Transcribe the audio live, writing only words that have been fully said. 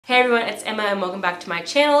Hey everyone, it's Emma and welcome back to my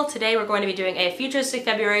channel. Today we're going to be doing a Futuristic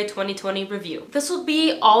February 2020 review. This will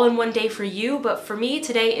be all in one day for you, but for me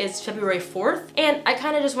today is February 4th, and I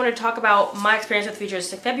kind of just want to talk about my experience with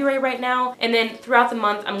Futuristic February right now, and then throughout the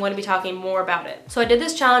month I'm going to be talking more about it. So I did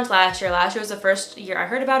this challenge last year. Last year was the first year I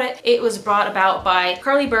heard about it. It was brought about by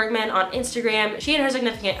Carly Bergman on Instagram. She and her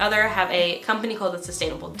significant other have a company called The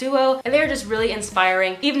Sustainable Duo, and they're just really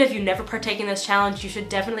inspiring. Even if you never partake in this challenge, you should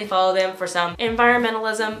definitely follow them for some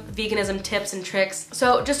environmentalism, veganism tips and tricks.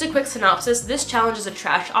 So just a quick synopsis, this challenge is a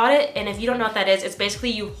trash audit, and if you don't know what that is, it's basically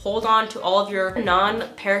you hold on to all of your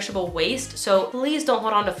non-perishable waste. So please don't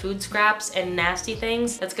hold on to food scraps and nasty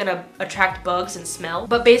things that's gonna attract bugs and smell,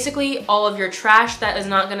 but basically all of your trash that is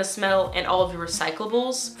not gonna smell and all of your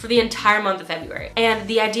recyclables for the entire month of February. And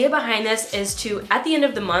the idea behind this is to, at the end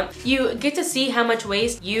of the month, you get to see how much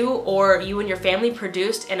waste you and your family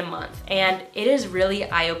produced in a month, and it is really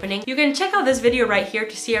eye-opening. You can check out this video right here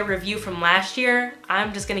to see a review from last year.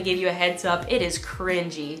 I'm just gonna give you a heads up, it is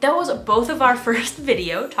cringy. That was both of our first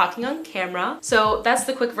video talking on camera, so that's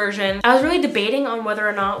the quick version. I was really debating on whether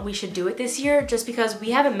or not we should do it this year just because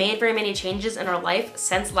we haven't made very many changes in our life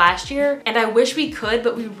since last year, and I wish we could,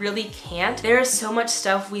 but we really can't. There is so much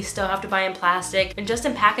stuff we still have to buy in plastic and just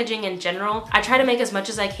in packaging in general. I try to make as much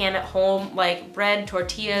as I can at home, like bread,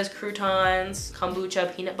 tortillas, croutons,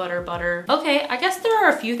 kombucha, peanut butter, butter. Okay, I guess there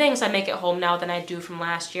are a few things I make at home now than I do from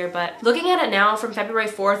last year, but looking at it now from February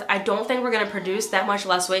 4th, I don't think we're gonna produce that much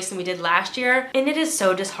less waste than we did last year. And it is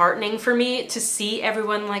so disheartening for me to see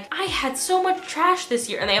everyone like, I had so much trash this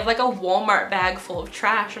year, and they have like a Walmart bag full of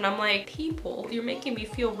trash, and I'm like, people, you're making me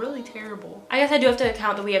feel really terrible. I guess I do have to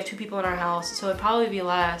account that we have 2 people in our house, so it'd probably be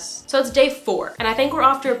less. So it's day 4, and I think we're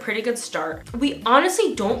off to a pretty good start. We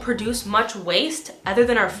honestly don't produce much waste other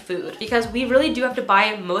than our food, because we really do have to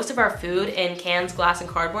buy most of our food in cans, glass, and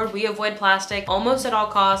cardboard. We avoid plastic almost at all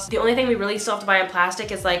costs. The only thing we really still have to buy in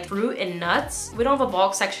plastic is like fruit and nuts. We don't have a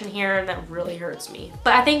bulk section here, and that really hurts me.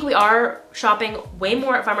 But I think we are shopping way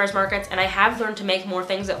more at farmers markets, and I have learned to make more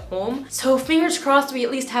things at home. So fingers crossed we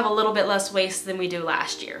at least have a little bit less waste than we do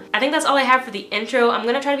last year. I think that's all I have for the intro. I'm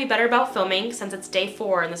gonna try to be better about filming since it's day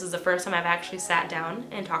 4 and this is the first time I've actually sat down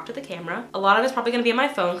and talked to the camera. A lot of it's probably gonna be on my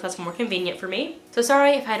phone because that's more convenient for me. So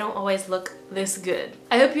sorry if I don't always look this good.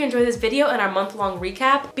 I hope you enjoyed this video and our month-long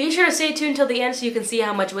recap. Be sure to stay tuned till the end so you can see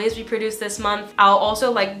how much waste we produced this month. I'll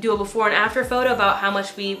also do a before and after photo about how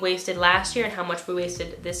much we wasted last year and how much we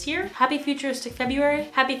wasted this year. Happy Futuristic February.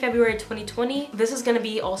 Happy February 2020. This is gonna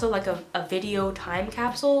be also like a video time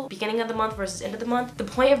capsule, beginning of the month versus end of the month. The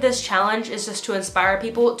point of this challenge is just to inspire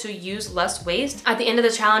people to use less waste. At the end of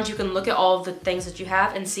the challenge, you can look at all of the things that you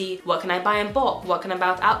have and see, what can I buy in bulk? What can I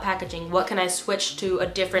buy without packaging? What can I switch to a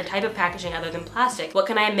different type of packaging other than plastic? What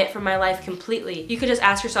can I omit from my life completely? You could just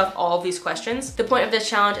ask yourself all of these questions. The point of this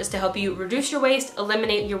challenge is to help you reduce your waste,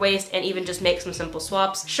 eliminate your waste, and even just make some simple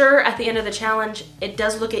swaps. Sure, at the end of the challenge, it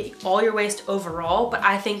does look at all your waste overall, but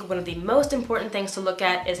I think one of the most important things to look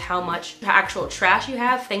at is how much actual trash you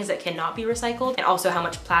have, things that cannot be recycled, and also how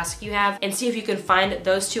much plastic you have, and see if you can find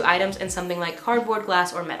those 2 items in something like cardboard,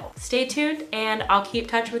 glass, or metal. Stay tuned, and I'll keep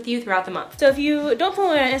touch with you throughout the month. So if you don't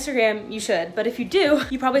follow me on Instagram, you should, but if you do,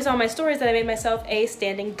 you probably saw my stories that I made myself a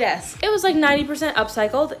standing desk. It was like 90%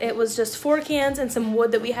 upcycled. It was just 4 cans and some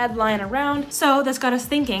wood that we had lying around. So this got us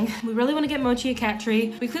thinking, we really want to get Mochi a cat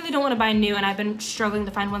tree. We clearly don't want to buy new, and I've been struggling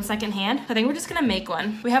to find one secondhand. I think we're just gonna make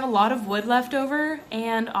one. We have a lot of wood left over,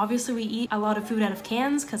 and obviously we eat a lot of food out of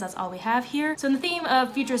cans because that's all we have here. So in the theme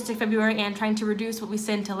of Futuristic February and trying to reduce what we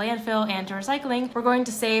send to landfill and to recycling, we're going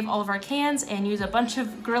to save all of our cans and use a bunch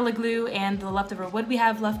of Gorilla Glue and the leftover wood we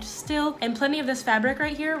have left still, and plenty of this fabric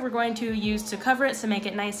right here we're going to use to cover it to make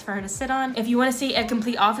it nice for her to sit on. If you want to see a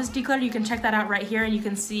complete office declutter, you can check that out right here, and you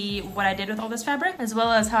can see what I did with all this fabric, as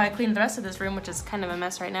well as how I cleaned the rest of this room, which is kind of a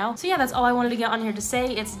mess right now. So yeah, that's all I wanted to get on here to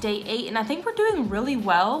say. It's day 8, and I think we're doing really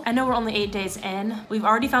well. I know we're only 8 days in. We've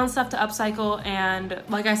already found stuff to upcycle, and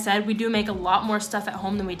like I said, we do make a lot more stuff at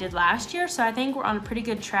home than we did last year, so I think we're on a pretty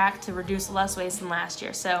good track to reduce less waste than last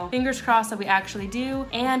year. So fingers crossed that we actually do,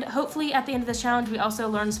 and hopefully at the end of this challenge we also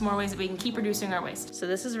learn some more ways that we can keep reducing our waste. So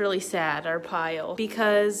this is really sad, our pile,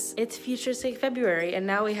 because it's Futuristic February and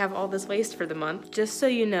now we have all this waste for the month. Just so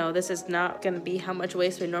you know, this is not gonna be how much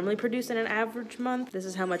waste we normally produce in an average month. This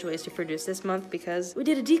is how much waste we produce this month because we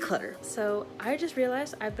did a declutter. So I just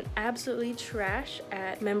realized I've been absolutely trash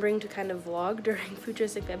at remembering to kind of vlog during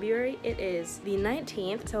Futuristic February. It is the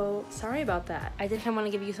 19th, so sorry about that. I did kind of want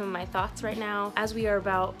to give you some of my thoughts right now as we are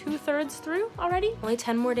about 2/3 through already. Only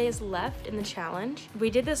 10 more days left in the challenge. We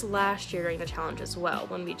did this last year during the challenge as well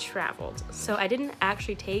when we traveled. So I didn't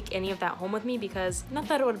actually take any of that home with me because, not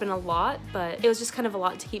that it would have been a lot, but it was just kind of a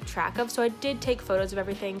lot to keep track of. So I did take photos of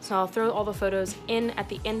everything. So I'll throw all the photos in at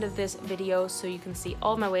the end of this video so you can see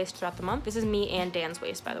all of my waste throughout the month. This is me and Dan's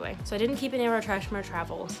waste, by the way. So I didn't keep any of our trash from our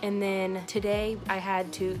travels. And then today I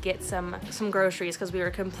had to get some groceries because we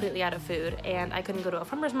were completely out of food, and I couldn't go to a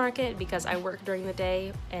farmer's market because I work during the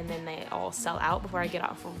day and then they all sell out before I get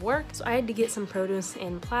off from work. So I had to get some produce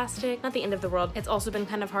in plastic. Not the end of the world. It's also been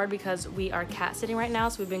kind of hard because we are cat sitting right now,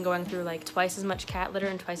 so we've been going through like twice as much cat litter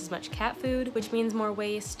and twice as much cat food, which means more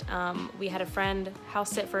waste. We had a friend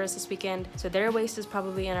house sit for us this weekend, so their waste is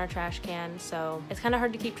probably in our trash can, so it's kind of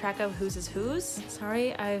hard to keep track of whose is whose.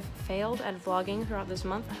 Sorry I've failed at vlogging throughout this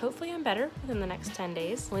month. Hopefully I'm better within the next 10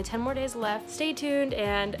 days. Only 10 more days left. Stay tuned,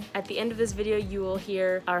 and at the end of this video you will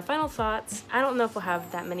hear our final thoughts. I don't know if we'll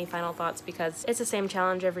have that many final thoughts because it's the same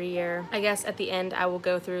challenge every year. I guess at the end I will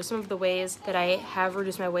go through some of the ways that I have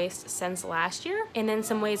reduced my waste since last year, and then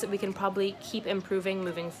some ways that we can probably keep improving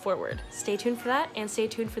moving forward. Stay tuned for that, and stay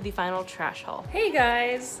tuned for the final trash haul. Hey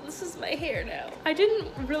guys, this is my hair now. I didn't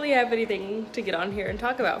really have anything to get on here and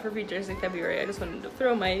talk about for Futuristic February. I just wanted to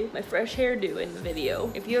throw my fresh hairdo in the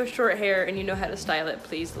video. If you have short hair and you know how to style it,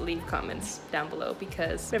 please leave comments down below,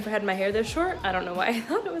 because I've never had my hair this short. I don't know why I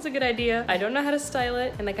thought it was a good idea. I don't know how to style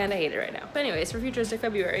it, and I kind of hate it right now. But anyways, for Futuristic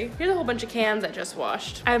February, here's a whole bunch of cans I just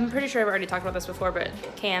washed. I'm pretty sure I've already talked about this before, but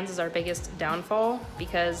cans is our biggest downfall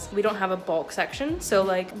because we don't have a bulk section. So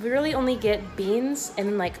like we really only get beans and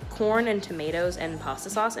then like corn and tomatoes and pasta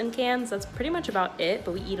sauce in cans. That's pretty much about it,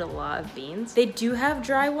 but we eat a lot of beans. They do have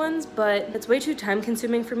dry ones, but it's way too time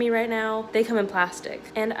consuming for me right now. They come in plastic,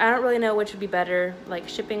 and I don't really know which would be better, like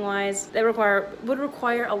shipping wise. They would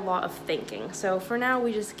require a lot of thinking. So for now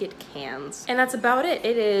we just get cans. And that's about it.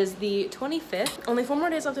 It is the 25th. Only 4 more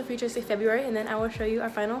days left of Futuristic February, and then I will show you our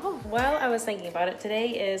final haul. While I was thinking about it,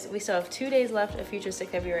 we still have 2 days left of Futuristic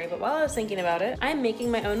February, but while I was thinking about it, I'm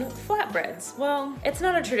making my own flatbreads. Well, it's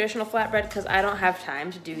not a traditional flatbread because I don't have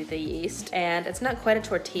time to do the yeast, and it's not quite a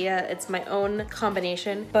tortilla. It's my own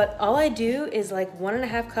combination, but all I do is like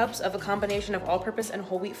 1.5 cups of a combination of all-purpose and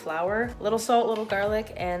whole wheat flour, a little salt, a little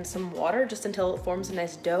garlic, and some water just until it forms a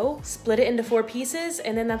nice dough. Split it into 4 pieces,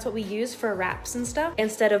 and then that's what we use for wraps and stuff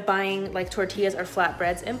instead of buying like tortillas or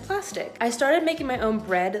flatbreads in plastic. I started making my own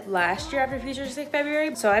bread last year after Futuristic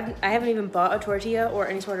February, so I haven't even bought a tortilla or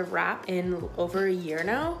any sort of wrap in over a year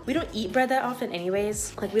now. We don't eat bread that often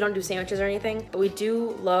anyways. Like we don't do sandwiches or anything, but we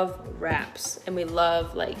do love wraps, and we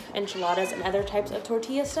love like enchiladas and other types of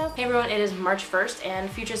tortilla stuff. Hey everyone, it is March 1st and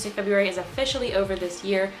Futuristic February is officially over this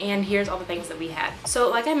year, and here's all the things that we had. So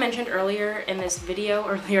like I mentioned earlier in this video,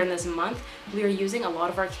 earlier in this month, we are using a lot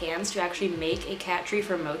of our cans to actually make a cat tree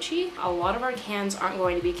for mochi. A lot of our cans aren't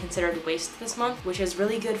going to be considered waste this month, which is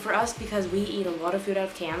really good for us because we eat a lot of food out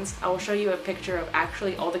of cans. I will show you a picture of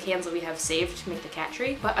actually all the cans that we have saved to make the cat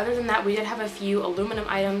tree. But other than that, we did have a few aluminum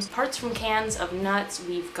items, parts from cans of nuts.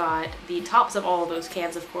 We've got the tops of all of those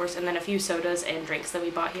cans, of course, and then a few sodas and drinks that we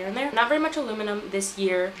bought here and there. Not very much aluminum this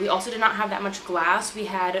year. We also did not have that much glass. We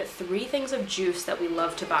had 3 things of juice that we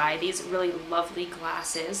love to buy, these really lovely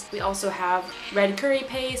glasses. We also have red curry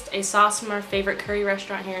paste, a sauce from our favorite curry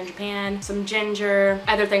restaurant here in Japan, some ginger,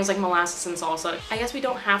 other things like molasses and salsa. I guess we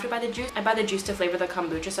don't have to buy the juice. I buy the juice to flavor the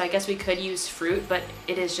kombucha, so I guess we could use fruit, but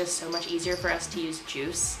it is just so much easier for us to use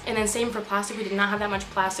juice. And then same for plastic. We did not have that much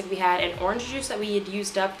plastic. We had an orange juice that we had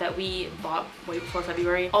used up that we bought way before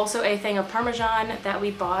February. Also a thing of Parmesan that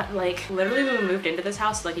we bought like literally when we moved into this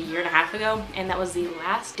house like a 1.5 years ago, and that was the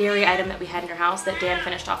last dairy item that we had in our house that Dan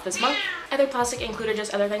finished off this month. Other plastic included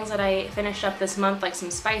just other things that I finished up this month, like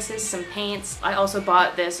some spices, some paints. I also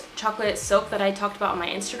bought this chocolate soap that I talked about on my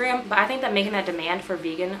Instagram, but I think that making that demand for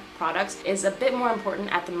vegan products is a bit more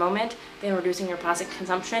important at the moment than reducing your plastic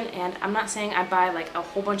consumption. And I'm not saying I buy like a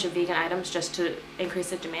whole bunch of vegan items just to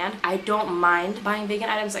increase the demand. I don't mind buying vegan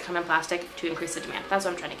items that come in plastic to increase the demand. That's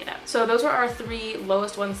what I'm trying to get at. So those were our 3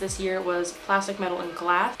 lowest ones this year, was plastic, metal, and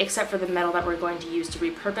glass, except for the metal that we're going to use to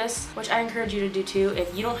repurpose, which I encourage you to do too.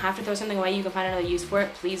 If you don't have to throw something away, you can find another use for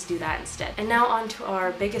it, please do that instead. And now on to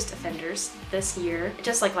our biggest offenders this year.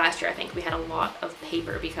 Just like last year, I think we had a lot of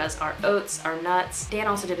paper because our oats, our nuts. Dan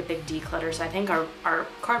also did a big declutter, so I think our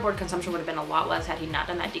cardboard consumption would have been a lot less had he not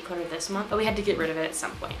done that declutter this month, but we had to get rid of it at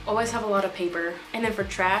some point. Always have a lot of paper. And then for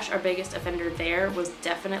trash, our biggest offender there was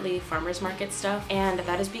definitely farmers market stuff, and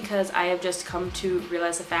that is because I have just come to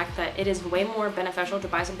realize the fact that it is way more beneficial to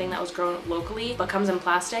buy something that was grown locally but comes in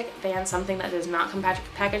plastic than something that does not come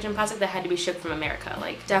packaged in plastic that had to be shipped from America.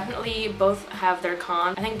 Like, definitely both have their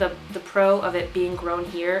cons. I think the pro of it being grown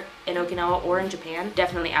here in Okinawa or in Japan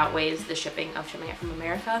definitely outweighs the shipping of shipping it from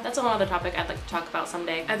America. That's a whole other topic I'd like to talk about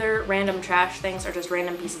someday. Other random trash things are just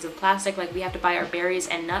random pieces of plastic, like we have to buy our berries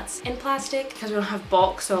and nuts in plastic because we don't have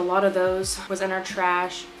bulk, so a lot of those was in our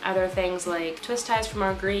trash. Other things like twist ties from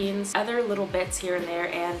our greens, other little bits here and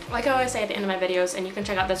there, and like I always say at the end of my videos, and you can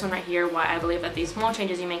check out this one right here, why I believe that these small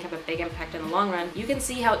changes you make have a big impact in the long run. You can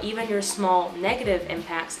see how even your small negative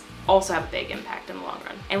impacts also have a big impact in the long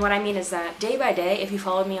run. And what I mean is that day by day, if you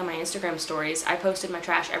followed me on my Instagram stories, I posted my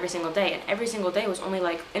trash every single day, and every single day was only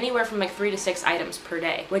like anywhere from like 3 to 6 items per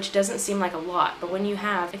day, which doesn't seem like a lot, but when you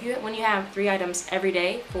have 3 items every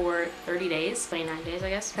day for 30 days, 29 days I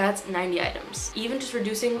guess, that's 90 items. Even just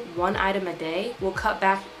reducing 1 item a day will cut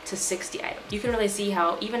back to 60 items. You can really see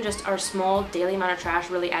how even just our small daily amount of trash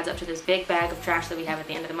really adds up to this big bag of trash that we have at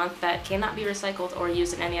the end of the month that cannot be recycled or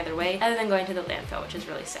used in any other way other than going to the landfill, which is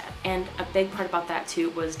really sad. And a big part about that too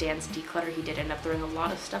was Dan's declutter. He did end up throwing a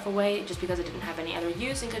lot of stuff away just because it didn't have any other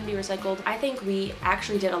use and couldn't be recycled. I think we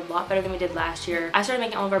actually did a lot better than we did last year. I started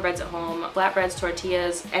making all of our breads at home, flatbreads,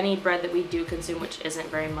 tortillas, any bread that we do consume, which isn't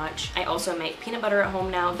very much. I also make peanut butter at home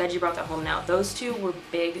now, veggie broth at home now. Those two were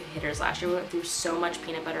big hitters last year. We went through so much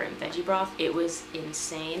peanut butter and veggie broth. It was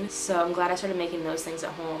insane. So I'm glad I started making those things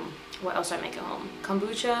at home. What else do I make at home?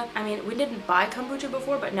 Kombucha. I mean, we didn't buy kombucha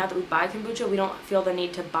before, but now that we buy kombucha, we don't feel the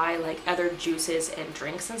need to buy like other juices and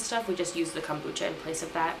drinks and stuff. We just use the kombucha in place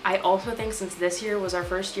of that. I also think since this year was our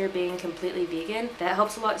first year being completely vegan, that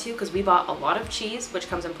helps a lot too, because we bought a lot of cheese, which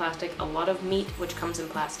comes in plastic, a lot of meat, which comes in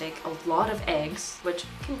plastic, a lot of eggs, which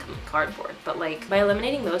can come in cardboard. But like by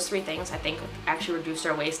eliminating those 3 things, I think actually reduced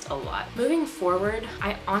our waste a lot. Moving forward,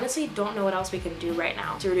 I honestly don't know what else we can do right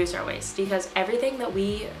now to reduce our waste, because everything that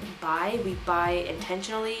we buy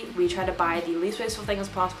intentionally. We try to buy the least wasteful thing as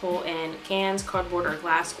possible in cans, cardboard, or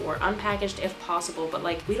glass, or unpackaged if possible, but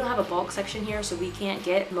like we don't have a bulk section here, so we can't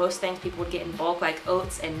get most things people would get in bulk, like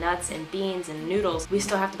oats and nuts and beans and noodles. We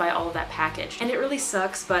still have to buy all of that packaged, and it really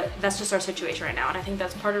sucks, but that's just our situation right now. And I think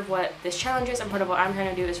that's part of what this challenge is, and part of what I'm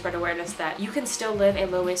trying to do is spread awareness that you can still live a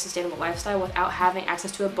low waste sustainable lifestyle without having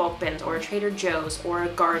access to a bulk bins or a Trader Joe's or a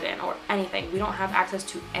garden or anything. We don't have access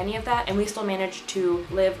to any of that, and we still manage to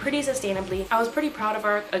live pretty sustainably. I was pretty proud of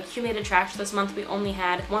our accumulated trash this month. We only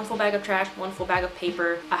had 1 full bag of trash, 1 full bag of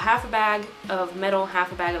paper, a half a bag of metal,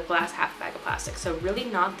 half a bag of glass, half a bag of plastic. So really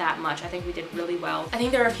not that much. I think we did really well. I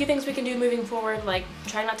think there are a few things we can do moving forward, like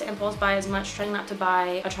trying not to impulse buy as much, trying not to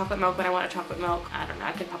buy a chocolate milk when I want a chocolate milk. I don't know,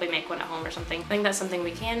 I could probably make one at home or something. I think that's something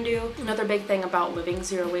we can do. Another big thing about living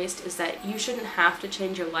zero waste is that you shouldn't have to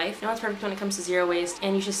change your life. No one's perfect when it comes to zero waste,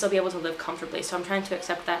 and you should still be able to live comfortably. So I'm trying to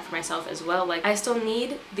accept that for myself as well. Like I still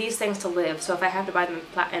need these things to live, so if I have to buy them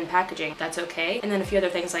in packaging, that's okay. And then a few other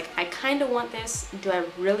things like, I kind of want this. Do I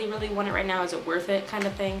really want it right now? Is it worth it? Kind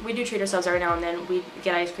of thing. We do treat ourselves every now and then. We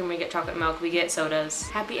get ice cream, we get chocolate milk, we get sodas.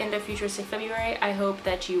 Happy end of Futuristic February. I hope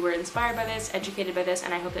that you were inspired by this, educated by this,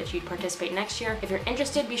 and I hope that you'd participate next year. If you're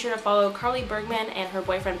interested, be sure to follow Carly Bergman and her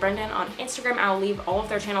boyfriend Brendan on Instagram. I'll leave all of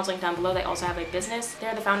their channels linked down below. They also have a business.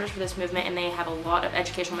 They're the founders for this movement, and they have a lot of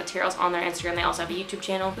educational materials on their Instagram. They also have a YouTube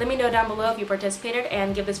channel. Let me know down below if you participated,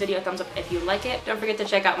 and give this video a thumbs up if you like it. Don't forget to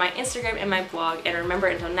check out my Instagram and my blog, and remember,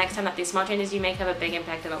 until next time, that these small changes you make have a big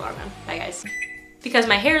impact in the long run. Bye guys. Because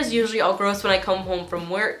my hair is usually all gross when I come home from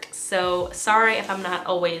work, so sorry if I'm not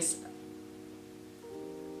always.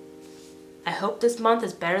 I hope this month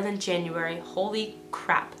is better than January. Holy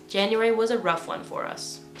crap. January was a rough one for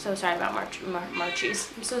us. So sorry about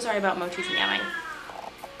Marchies. I'm so sorry about Mochi's yamming.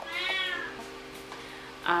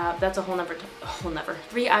 That's a whole never.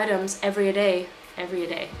 3 items every day.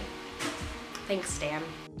 Thanks, Stan.